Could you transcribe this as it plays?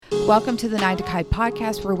Welcome to the 9 to 5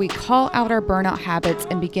 podcast, where we call out our burnout habits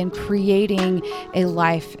and begin creating a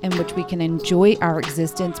life in which we can enjoy our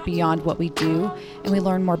existence beyond what we do, and we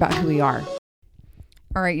learn more about who we are.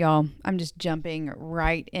 All right, y'all, I'm just jumping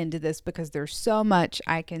right into this because there's so much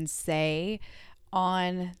I can say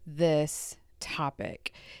on this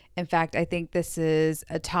topic. In fact, I think this is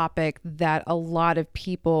a topic that a lot of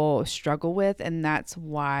people struggle with, and that's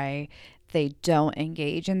why they don't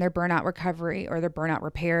engage in their burnout recovery or their burnout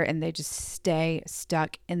repair, and they just stay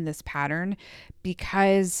stuck in this pattern,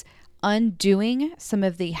 because undoing some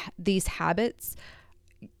of these habits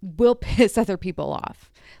will piss other people off.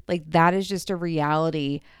 Like, that is just a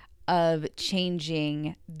reality of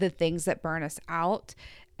changing the things that burn us out,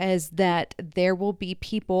 is that there will be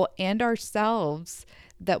people and ourselves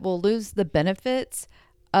that will lose the benefits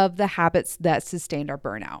of the habits that sustained our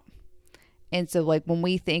burnout. And so, like, when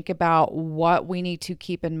we think about what we need to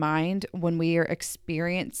keep in mind when we are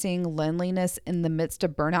experiencing loneliness in the midst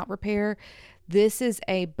of burnout repair, this is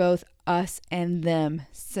a both us and them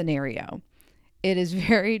scenario. It is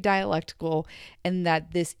very dialectical, in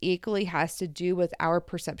that this equally has to do with our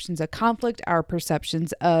perceptions of conflict, our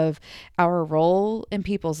perceptions of our role in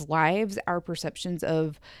people's lives, our perceptions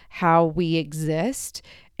of how we exist.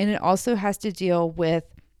 And it also has to deal with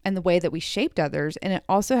and the way that we shaped others. And it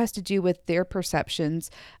also has to do with their perceptions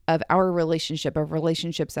of our relationship, of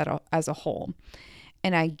relationships as a whole.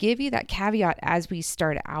 And I give you that caveat as we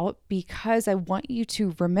start out, because I want you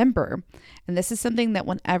to remember, and this is something that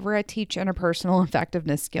whenever I teach interpersonal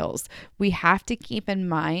effectiveness skills, we have to keep in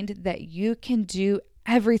mind that you can do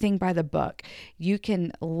everything by the book. You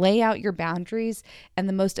can lay out your boundaries in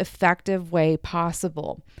the most effective way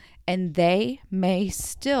possible, and they may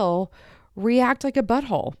still react like a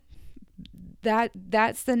butthole.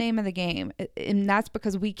 That's the name of the game. And that's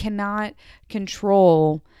because we cannot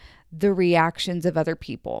control the reactions of other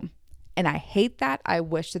people. And I hate that. I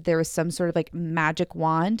wish that there was some sort of like magic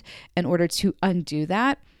wand in order to undo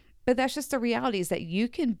that. But that's just the reality, is that you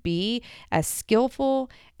can be as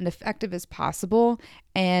skillful and effective as possible,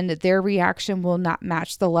 and their reaction will not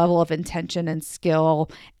match the level of intention and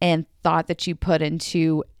skill and thought that you put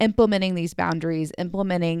into implementing these boundaries,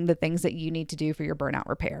 implementing the things that you need to do for your burnout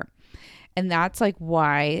repair. And that's like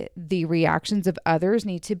why the reactions of others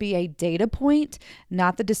need to be a data point,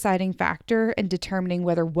 not the deciding factor in determining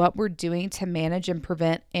whether what we're doing to manage and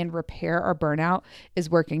prevent and repair our burnout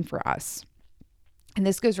is working for us. And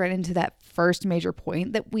this goes right into that first major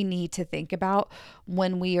point that we need to think about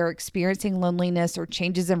when we are experiencing loneliness or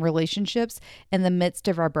changes in relationships in the midst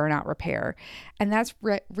of our burnout repair. And that's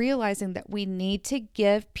realizing that we need to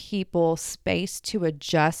give people space to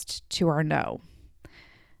adjust to our no.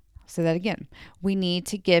 So that again, we need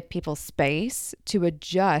to give people space to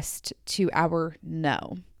adjust to our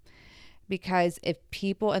no. Because if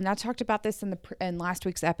people, and I talked about this in last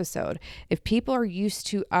week's episode, if people are used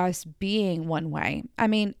to us being one way, I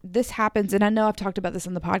mean, this happens, and I know I've talked about this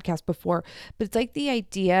on the podcast before, but it's like the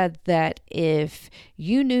idea that if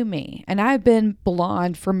you knew me, and I've been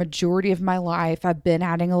blonde for majority of my life, I've been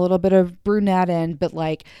adding a little bit of brunette in, but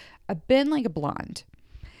like I've been like a blonde.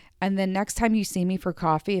 And then next time you see me for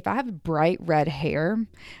coffee, if I have bright red hair,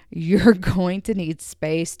 you're going to need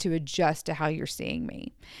space to adjust to how you're seeing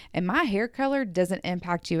me. And my hair color doesn't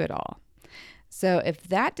impact you at all. So if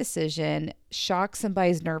that decision shocks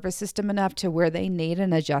somebody's nervous system enough to where they need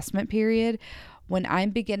an adjustment period, when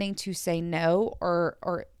I'm beginning to say no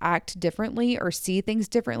or act differently or see things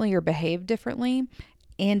differently or behave differently,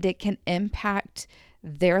 and it can impact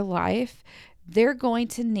their life, they're going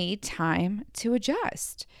to need time to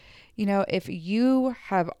adjust. You know, if you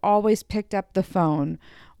have always picked up the phone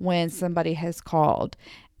when somebody has called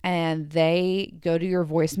and they go to your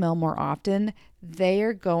voicemail more often, they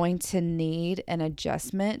are going to need an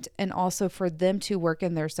adjustment, and also for them to work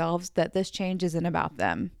in themselves that this change isn't about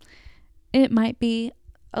them. It might be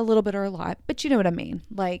a little bit or a lot, but you know what I mean?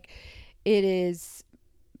 Like, it is,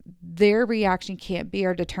 their reaction can't be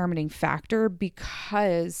our determining factor,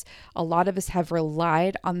 because a lot of us have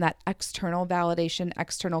relied on that external validation,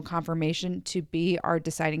 external confirmation to be our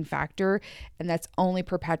deciding factor. And that's only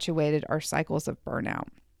perpetuated our cycles of burnout.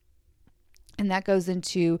 And that goes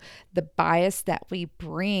into the bias that we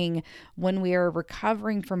bring when we are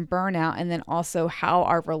recovering from burnout, and then also how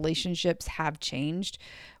our relationships have changed.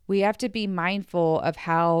 We have to be mindful of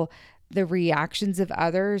how the reactions of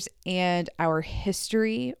others and our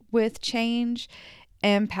history with change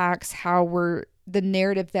impacts the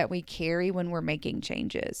narrative that we carry when we're making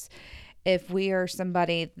changes. If we are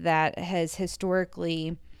somebody that has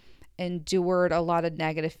historically endured a lot of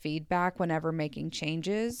negative feedback whenever making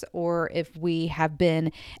changes, or if we have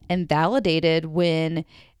been invalidated when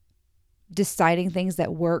deciding things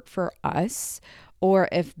that work for us, or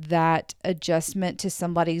if that adjustment to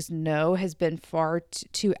somebody's no has been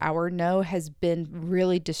to our no has been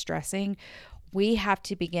really distressing, we have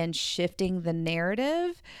to begin shifting the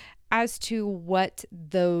narrative as to what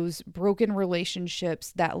those broken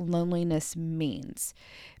relationships, that loneliness means.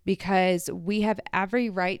 Because we have every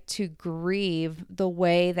right to grieve the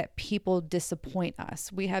way that people disappoint us.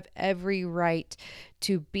 We have every right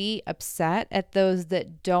to be upset at those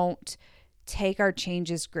that don't take our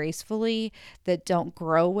changes gracefully, that don't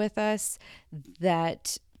grow with us,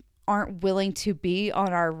 that aren't willing to be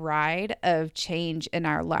on our ride of change in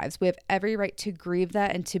our lives. We have every right to grieve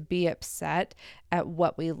that and to be upset at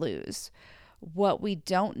what we lose. What we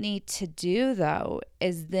don't need to do, though,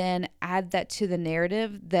 is then add that to the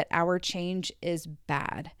narrative that our change is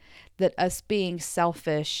bad, that us being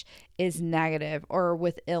selfish is negative or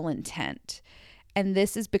with ill intent. And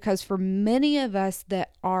this is because for many of us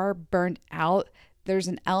that are burnt out, there's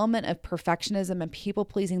an element of perfectionism and people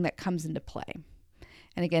pleasing that comes into play.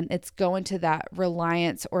 And again, it's going to that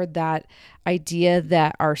reliance or that idea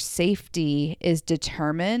that our safety is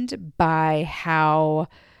determined by how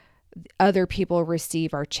other people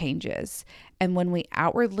receive our changes. And when we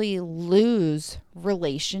outwardly lose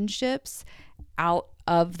relationships out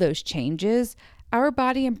of those changes, our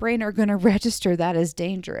body and brain are going to register that as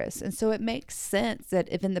dangerous. And so it makes sense that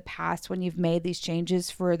if in the past, when you've made these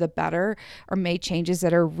changes for the better or made changes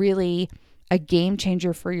that are really a game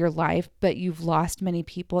changer for your life, but you've lost many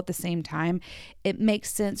people at the same time, it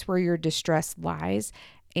makes sense where your distress lies.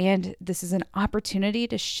 And this is an opportunity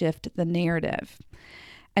to shift the narrative.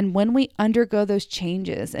 And when we undergo those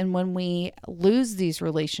changes and when we lose these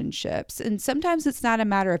relationships, and sometimes it's not a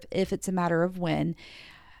matter of if, it's a matter of when,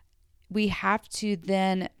 we have to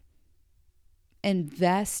then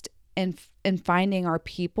invest in finding our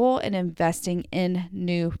people and investing in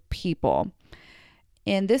new people.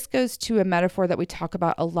 And this goes to a metaphor that we talk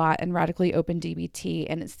about a lot in Radically Open DBT,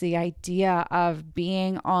 and it's the idea of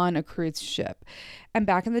being on a cruise ship. And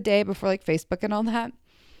back in the day, before like Facebook and all that,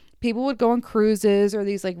 people would go on cruises or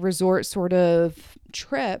these like resort sort of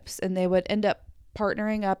trips, and they would end up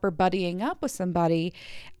partnering up or buddying up with somebody,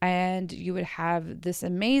 and you would have this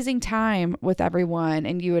amazing time with everyone,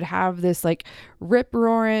 and you would have this like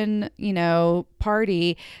rip-roaring,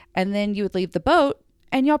 party, and then you would leave the boat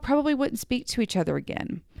and y'all probably wouldn't speak to each other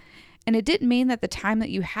again. And it didn't mean that the time that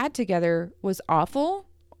you had together was awful.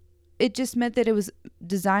 It just meant that it was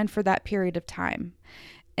designed for that period of time.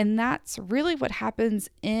 And that's really what happens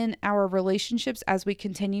in our relationships as we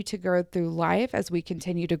continue to go through life, as we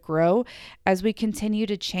continue to grow, as we continue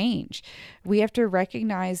to change. We have to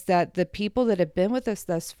recognize that the people that have been with us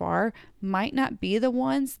thus far might not be the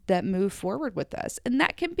ones that move forward with us. And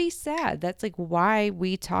that can be sad. That's like why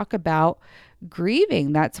we talk about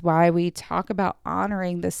grieving. That's why we talk about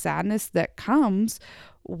honoring the sadness that comes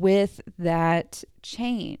with that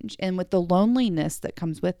change and with the loneliness that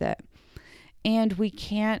comes with it. And we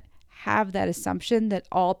can't have that assumption that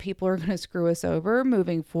all people are going to screw us over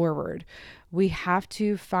moving forward. We have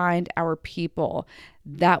to find our people.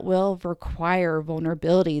 That will require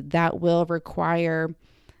vulnerability. That will require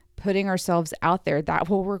putting ourselves out there. That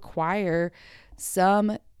will require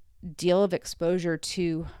some deal of exposure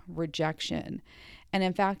to rejection. And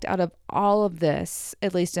in fact, out of all of this,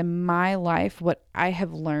 at least in my life, what I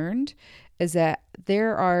have learned is that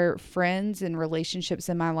there are friends and relationships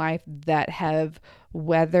in my life that have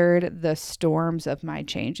weathered the storms of my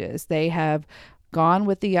changes. They have gone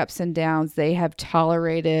with the ups and downs. They have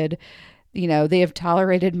tolerated,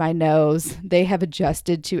 my no's. They have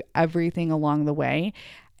adjusted to everything along the way.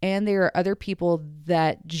 And there are other people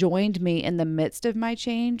that joined me in the midst of my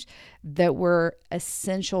change that were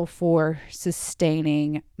essential for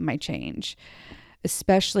sustaining my change.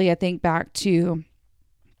 Especially, I think back to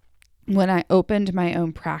when I opened my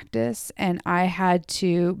own practice, and I had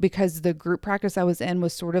to, because the group practice I was in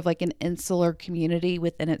was sort of like an insular community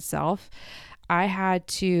within itself, I had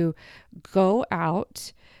to go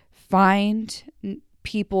out, find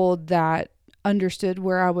people that understood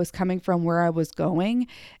where I was coming from, where I was going,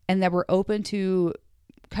 and that were open to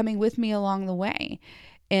coming with me along the way.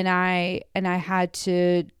 And I had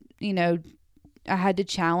to, I had to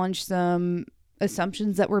challenge some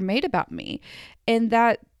assumptions that were made about me. And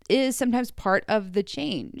that is sometimes part of the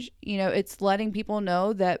change. It's letting people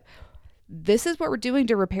know that this is what we're doing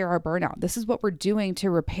to repair our burnout. This is what we're doing to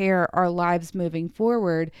repair our lives moving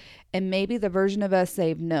forward. And maybe the version of us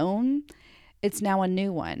they've known, it's now a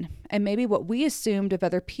new one. And maybe what we assumed of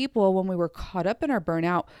other people when we were caught up in our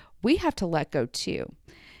burnout, we have to let go too.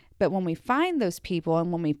 But when we find those people,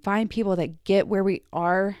 and when we find people that get where we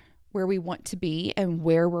are where we want to be and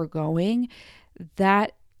where we're going,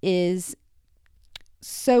 that is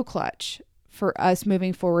so clutch for us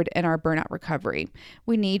moving forward in our burnout recovery.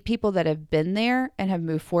 We need people that have been there and have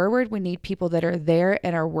moved forward. We need people that are there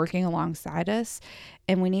and are working alongside us.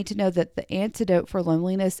 And we need to know that the antidote for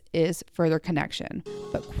loneliness is further connection,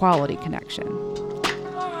 but quality connection.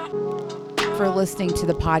 For listening to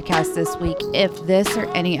the podcast this week. If this or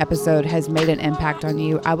any episode has made an impact on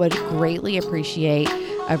you, I would greatly appreciate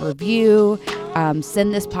a review.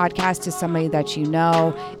 Send this podcast to somebody that you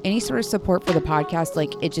know. Any sort of support for the podcast,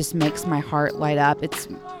 like, it just makes my heart light up. It's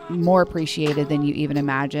more appreciated than you even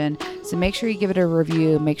imagine. So make sure you give it a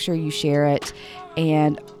review. Make sure you share it.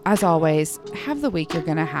 And as always, have the week you're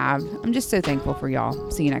going to have. I'm just so thankful for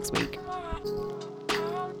y'all. See you next week.